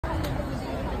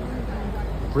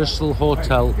Bristol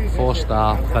Hotel,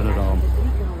 4-star, Benidorm.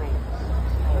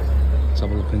 Let's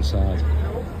have a look inside.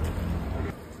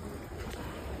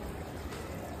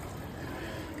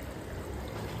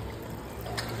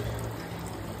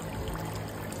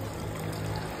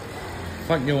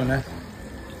 Thank you, Annette.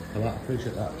 I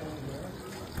appreciate that.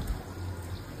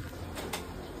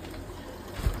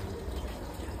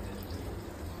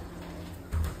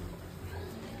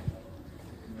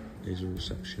 There's a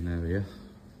reception area.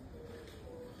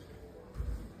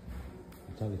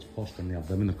 I think it's posh when they have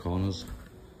them in the corners.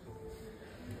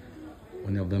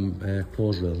 When they have them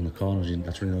pose rails in the corners,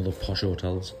 that's when you know the posh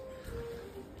hotels.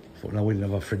 Fucking hell, we didn't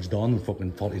have a fridge door in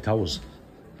fucking 40 Towers.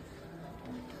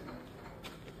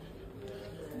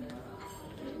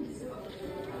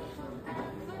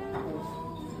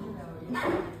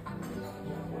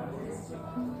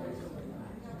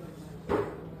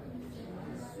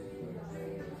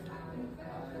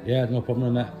 Yeah, no problem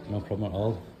in that. No problem at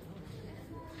all.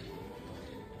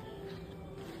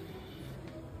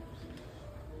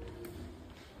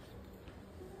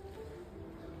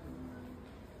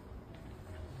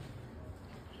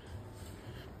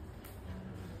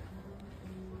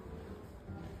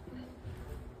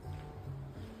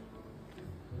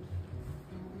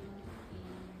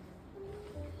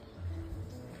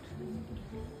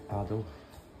 I do.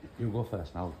 You go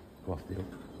first now. Go after you.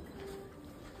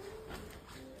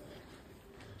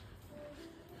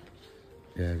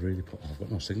 Yeah, really put. I've got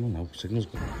no signal now. Signal's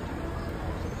gone.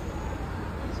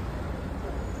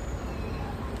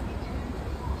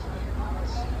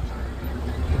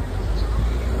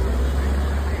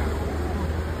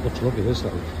 Looks lovely, this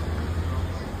like.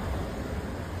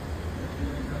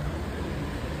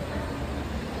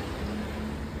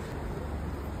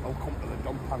 Welcome to the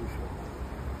Dog Pancho.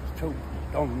 There's 2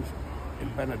 Dons in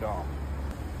Benidorm.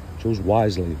 Choose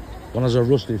wisely. One has a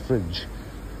rusty fridge,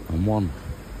 and one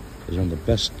is one of the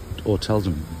best hotels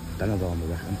in Benidorm, I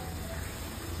reckon.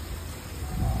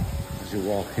 As you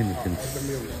walk in, you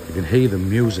can hear the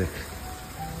music.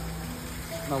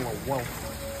 Smell of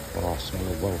wealth. Oh, smell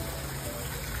of wealth.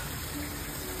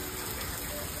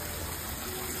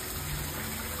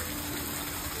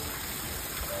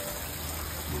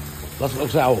 That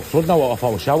looks like our flood now off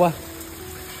our shower.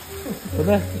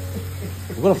 Doesn't it?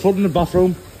 We've got a flood in the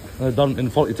bathroom down in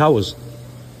 40 Towers.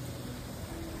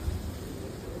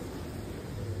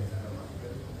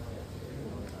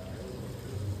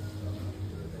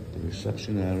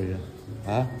 Reception area.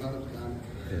 Ah?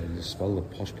 Yeah, you smell the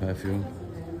posh perfume.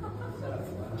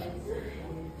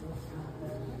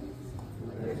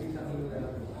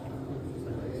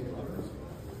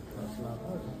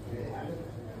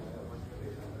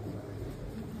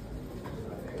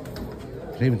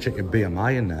 You can even check your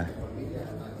BMI in there.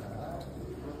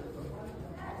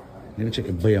 You can even check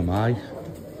your BMI.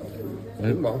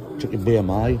 Check your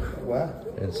BMI. Where?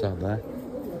 Inside there.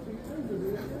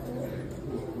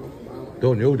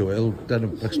 Don't you do it, it'll end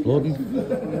up exploding.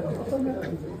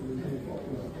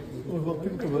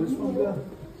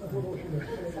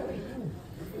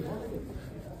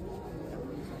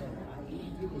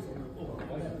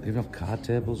 They even have card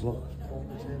tables, look.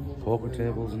 Poker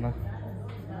tables and that.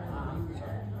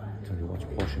 Tell you what's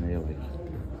posh in here, like.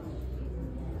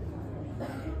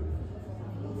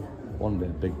 One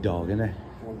day, Bigdog, innit?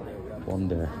 One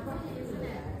day.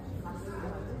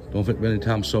 Don't think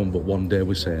anytime soon, but one day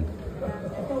we're saying.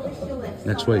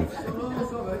 Next week.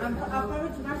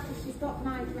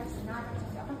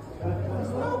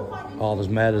 Oh, there's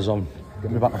murders on.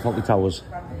 Get me back to 40 Towers.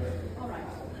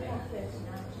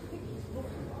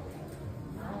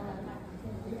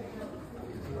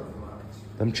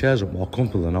 Them chairs are more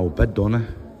comfortable than our bed, don't they?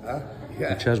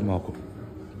 Yeah. The chairs are more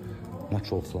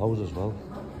natural flowers as well.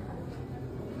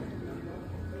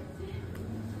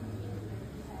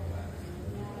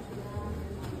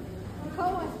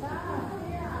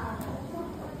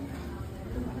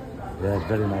 Yeah, it's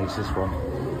very nice, this one.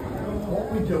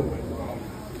 What we doing?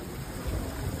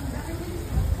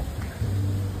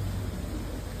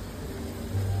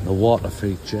 The water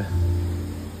feature.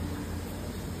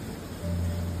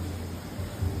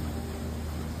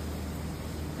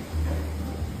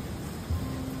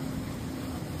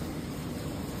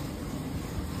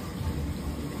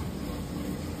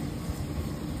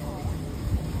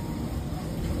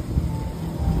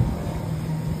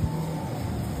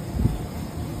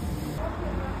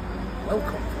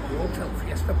 Welcome to the Hotel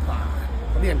Fiesta Park.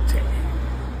 Oriente.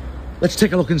 Let's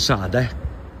take a look inside there.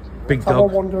 Bigdog. Have a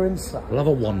wander inside. We'll have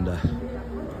a wander.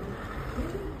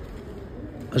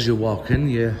 As you walk in,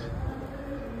 you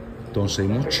don't see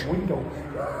much. Windows.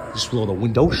 Just explore the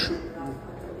windows.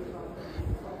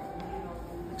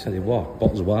 Tell you what,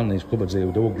 bottles of wine in these cupboards here,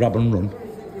 we do a grab and run.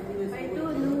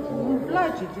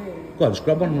 Go on, just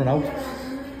grab one and run out.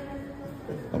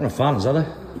 Not enough fans, are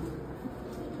there?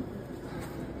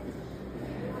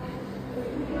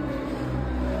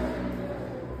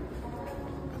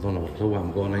 I don't have a clue where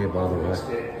I'm going here, by the way.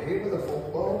 Here with the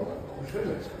football?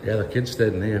 Yeah, the kids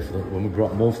stayed in here when we brought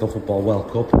them over for the Football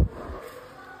World Cup.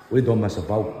 We don't mess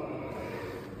about.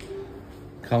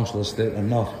 Council estate or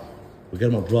not. We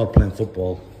get them abroad playing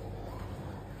football.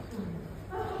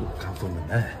 Can't find them in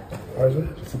there. Where is it?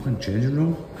 It's a fucking changing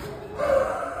room.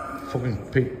 Fucking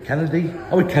Pete Kennedy.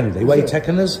 Oh, we Kennedy, where are you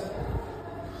taking us?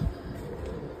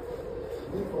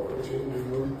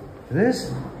 It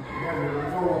is?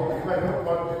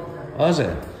 Oh, is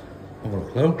it? I've got a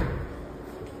clue.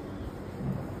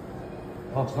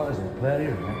 Oh, it's not, is it? Play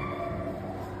here, isn't it?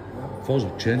 Thought it was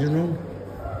a changing room.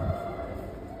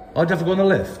 Oh, do you have to go on the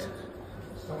lift?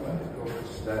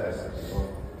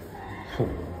 Oh.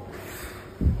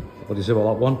 What do you say about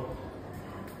that one?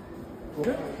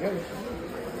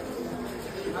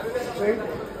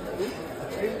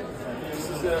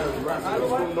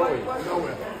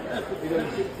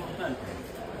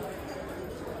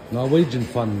 Norwegian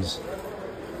fans.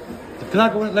 Can I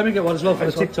go in? Let me get one as well for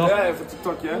the TikTok. Yeah, for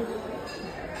TikTok, yeah.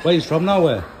 Where he's from now,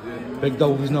 where? Yeah.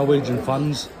 Bigdog is Norwegian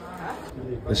fans.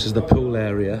 This is the pool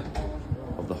area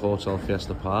of the Hotel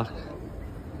Fiesta Park.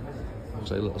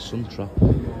 Looks like a little sun trap.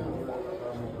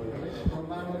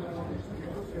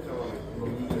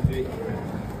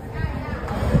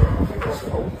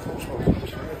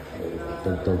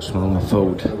 Bigdog smelling the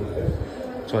food.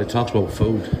 So he talks about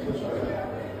food.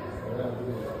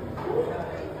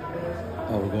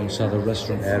 Oh, we're going inside the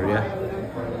restaurant area.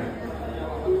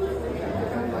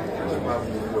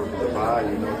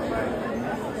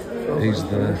 He's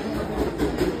the...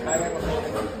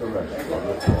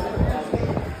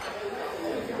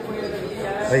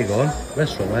 There you go,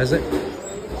 restaurant, where's it?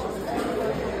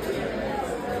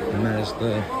 And there's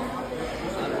the...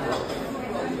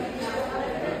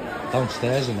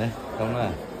 Downstairs, isn't it? Down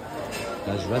there.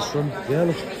 There's the restaurant. Yeah,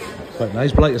 looks quite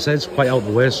nice, but like I said, it's quite out of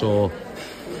the way, so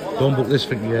don't book this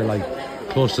thinking you're like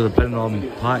close to the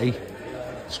Benidorm party.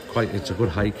 It's a good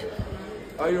hike.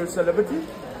 Are you a celebrity?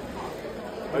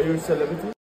 Are you a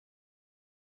celebrity?